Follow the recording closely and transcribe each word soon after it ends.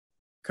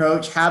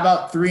Coach, how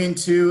about 3 and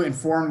 2 and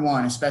 4 and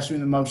 1, especially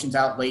when the motion's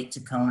out late to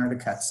cone or the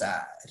cut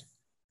side?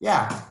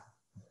 Yeah.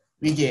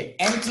 We get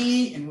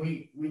empty and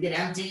we get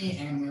empty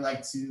and we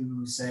like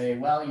to say,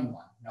 well, you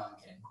won. No, I'm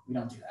kidding. We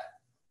don't do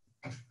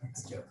that.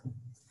 That's a joke.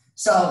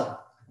 So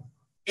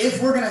if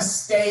we're going to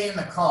stay in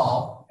the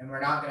call and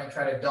we're not going to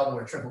try to double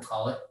or triple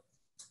call it,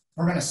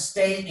 we're going to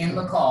stay in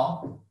the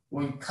call.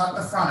 We cut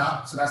the front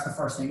up. So that's the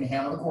first thing to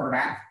handle the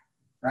quarterback,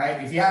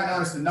 right? If you haven't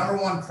noticed, the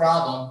number one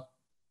problem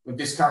with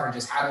this coverage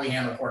is how do we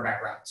handle the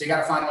quarterback run? So you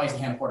got to find ways to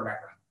handle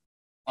quarterback run,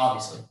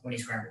 obviously, when he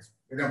scrambles.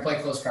 You're going to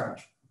play close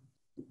coverage.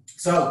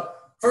 So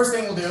first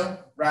thing we'll do,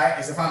 right,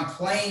 is if I'm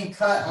playing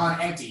cut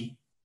on empty,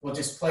 we'll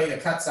just play the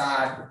cut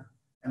side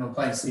and we'll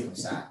play the stealer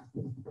side,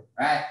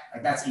 right?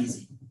 Like that's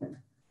easy.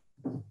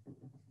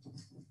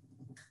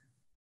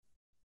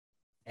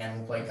 And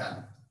we'll play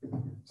cut.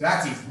 So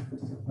that's easy,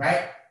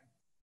 right?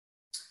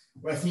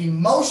 With the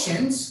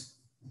motions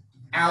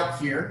out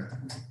here,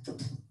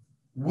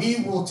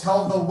 we will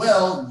tell the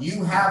will,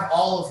 you have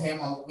all of him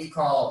on what we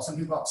call, some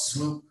people call it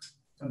swoop,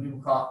 some people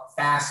call it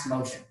fast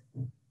motion.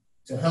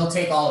 So he'll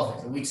take all of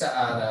it. The weak side,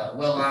 the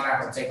will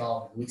linebacker will take all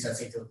of it. The weak side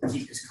take to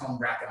keep his cone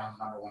bracket on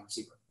the number one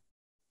receiver.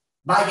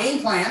 By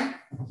game plan,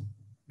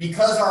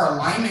 because our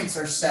alignments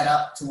are set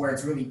up to where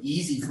it's really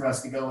easy for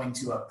us to go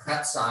into a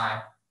cut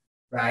side,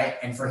 right,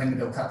 and for him to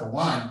go cut the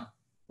one,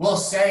 we'll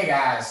say,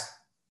 guys,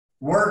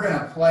 we're going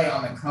to play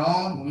on the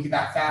cone. When we get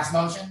that fast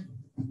motion,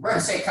 we're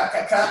going to say cut,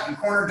 cut, cut, and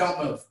corner,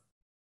 don't move.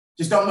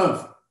 Just don't move.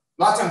 A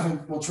lot of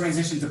times we'll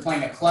transition to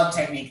playing a club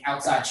technique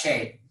outside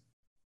shade.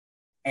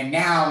 And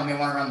now when they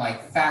want to run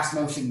like fast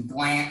motion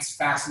glance,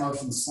 fast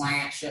motion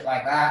slant, shit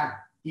like that,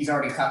 he's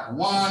already cut the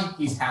one.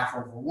 He's half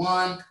over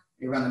one.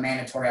 You run the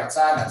mandatory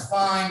outside, that's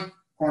fine.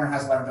 Corner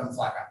has leverage on the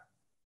flat route.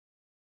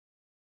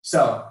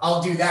 So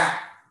I'll do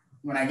that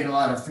when I get a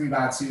lot of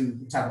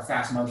 3x2 type of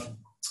fast motion.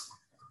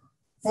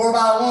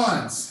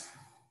 4x1s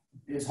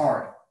is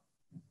hard.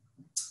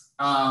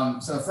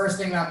 So the first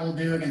thing that we'll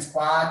do against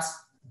quads,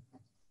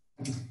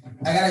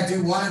 I got to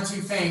do one of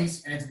two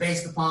things, and it's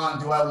based upon,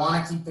 do I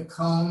want to keep the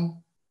cone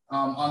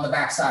on the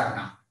backside or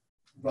not?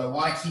 Do I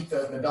want to keep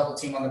the double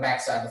team on the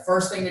backside? The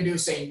first thing to do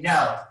is say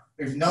no.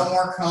 There's no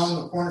more cone.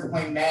 The corner's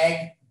playing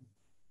neg.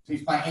 So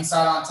he's playing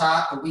inside on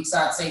top. The weak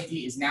side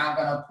safety is now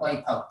going to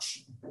play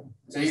poach.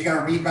 So he's going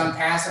to read run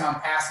pass, and on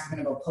pass he's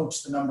going to go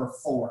poach the number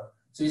 4.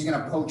 So he's going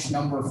to poach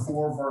number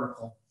 4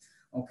 vertical.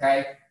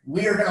 Okay?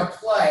 We are going to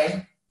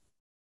play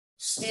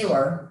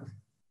stealer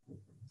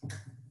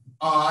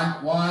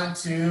on 1,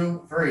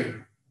 2, 3.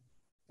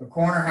 The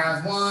corner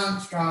has 1.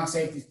 Strong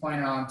safety's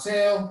playing on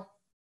 2.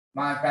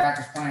 My back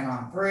is playing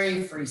on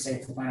 3. Free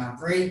safety playing on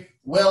 3.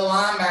 Will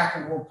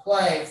linebacker will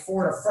play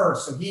 4 to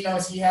first. So he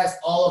knows he has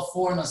all of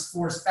 4 unless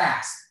 4 is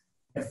fast.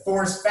 If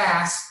 4 is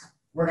fast,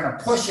 we're going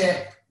to push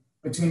it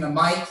between the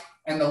mic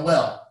and the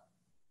will.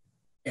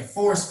 If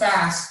 4 is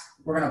fast,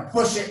 we're going to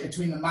push it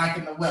between the mic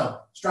and the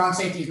will. Strong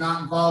safety is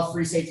not involved.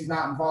 Free safety is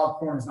not involved.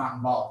 Corner is not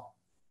involved.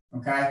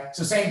 Okay?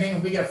 So same thing,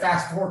 if we get a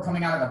fast 4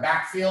 coming out of the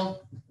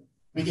backfield,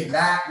 we get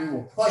that, we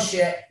will push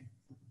it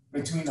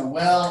between the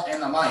will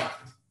and the mic.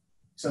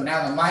 So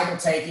now the mic will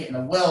take it and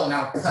the will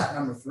now cut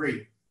number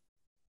 3.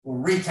 We'll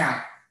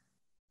recount.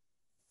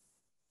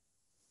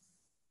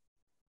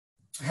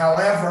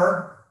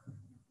 However,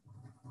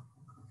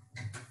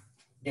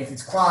 if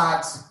it's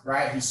quads,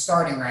 right, he's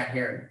starting right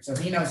here. So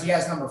he knows he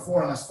has number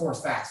 4 unless 4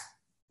 is fast.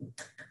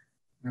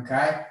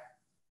 Okay?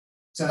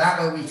 So that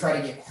way we try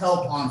to get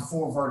help on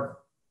 4 vertical.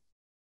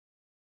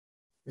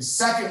 The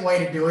second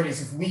way to do it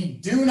is if we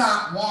do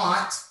not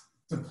want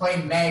to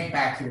play neg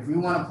back here. If we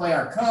want to play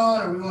our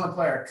cone or we want to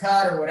play our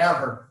cut or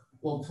whatever,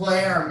 we'll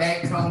play our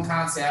neg cone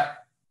concept.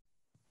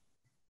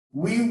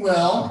 We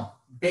will,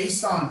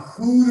 based on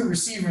who the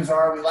receivers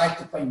are, we like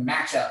to play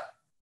matchup.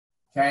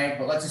 Okay,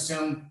 but let's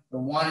assume the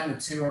 1 and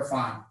the 2 are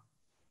fine.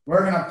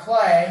 We're going to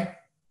play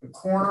the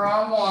corner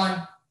on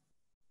 1,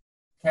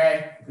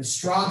 okay, the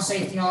strong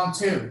safety on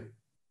 2.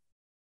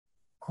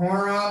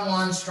 Corner on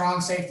 1,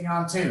 strong safety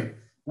on 2.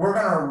 We're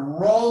going to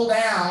roll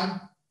down,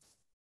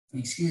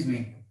 excuse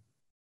me,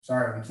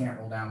 sorry, we can't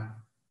roll down.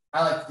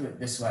 I like to do it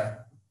this way.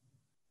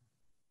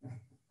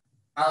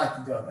 I like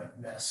to do it like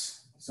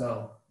this.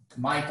 So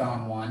mic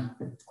on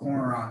 1,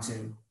 corner on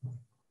 2.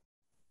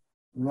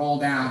 Roll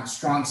down,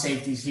 strong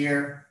safeties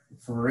here,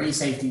 free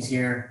safeties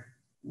here,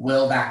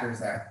 will backers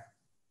there,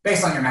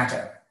 based on your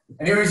matchup.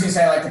 And the reason you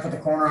say I like to put the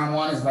corner on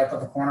 1 is if I put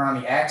the corner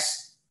on the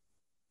X,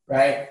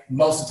 right?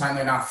 Most of the time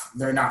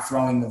they're not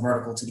throwing the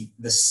vertical to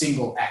the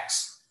single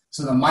X.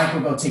 So the mic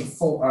will go take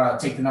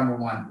the number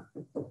 1,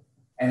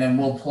 and then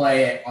we'll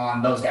play it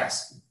on those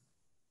guys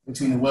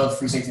between the will,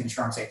 free safety, and the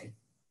strong safety.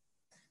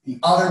 The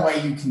other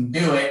way you can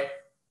do it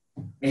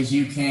is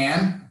you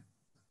can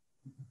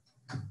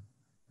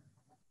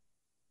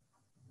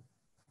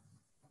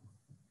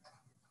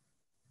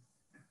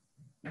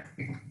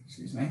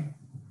excuse me.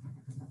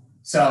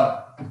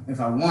 So if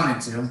I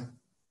wanted to,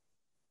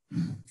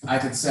 I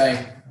could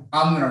say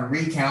I'm going to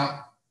recount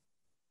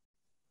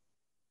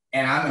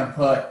and I'm going to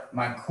put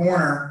my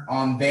corner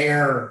on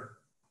their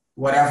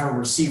whatever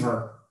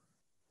receiver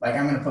Like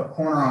I'm going to put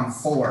corner on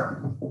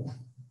 4.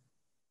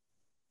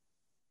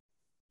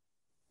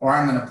 Or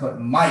I'm going to put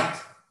Mike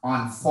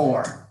on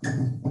 4.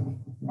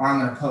 Or I'm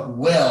going to put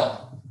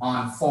Will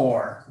on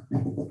 4.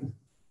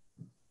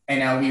 And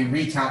now we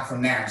recount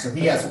from there. So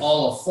he has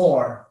all of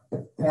 4.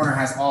 Corner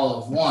has all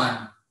of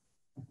 1.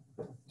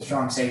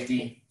 Strong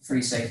safety,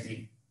 free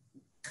safety,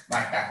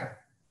 linebacker.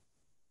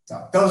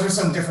 So those are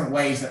some different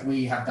ways that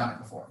we have done it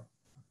before.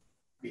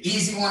 The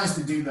easy one is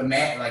to do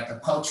the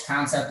poach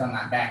concept on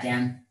that back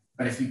end.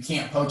 But if you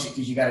can't poach it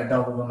because you got to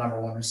double the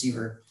number 1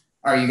 receiver,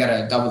 or you got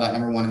to double that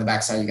number 1 in the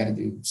backside, you got to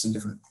do some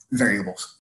different variables.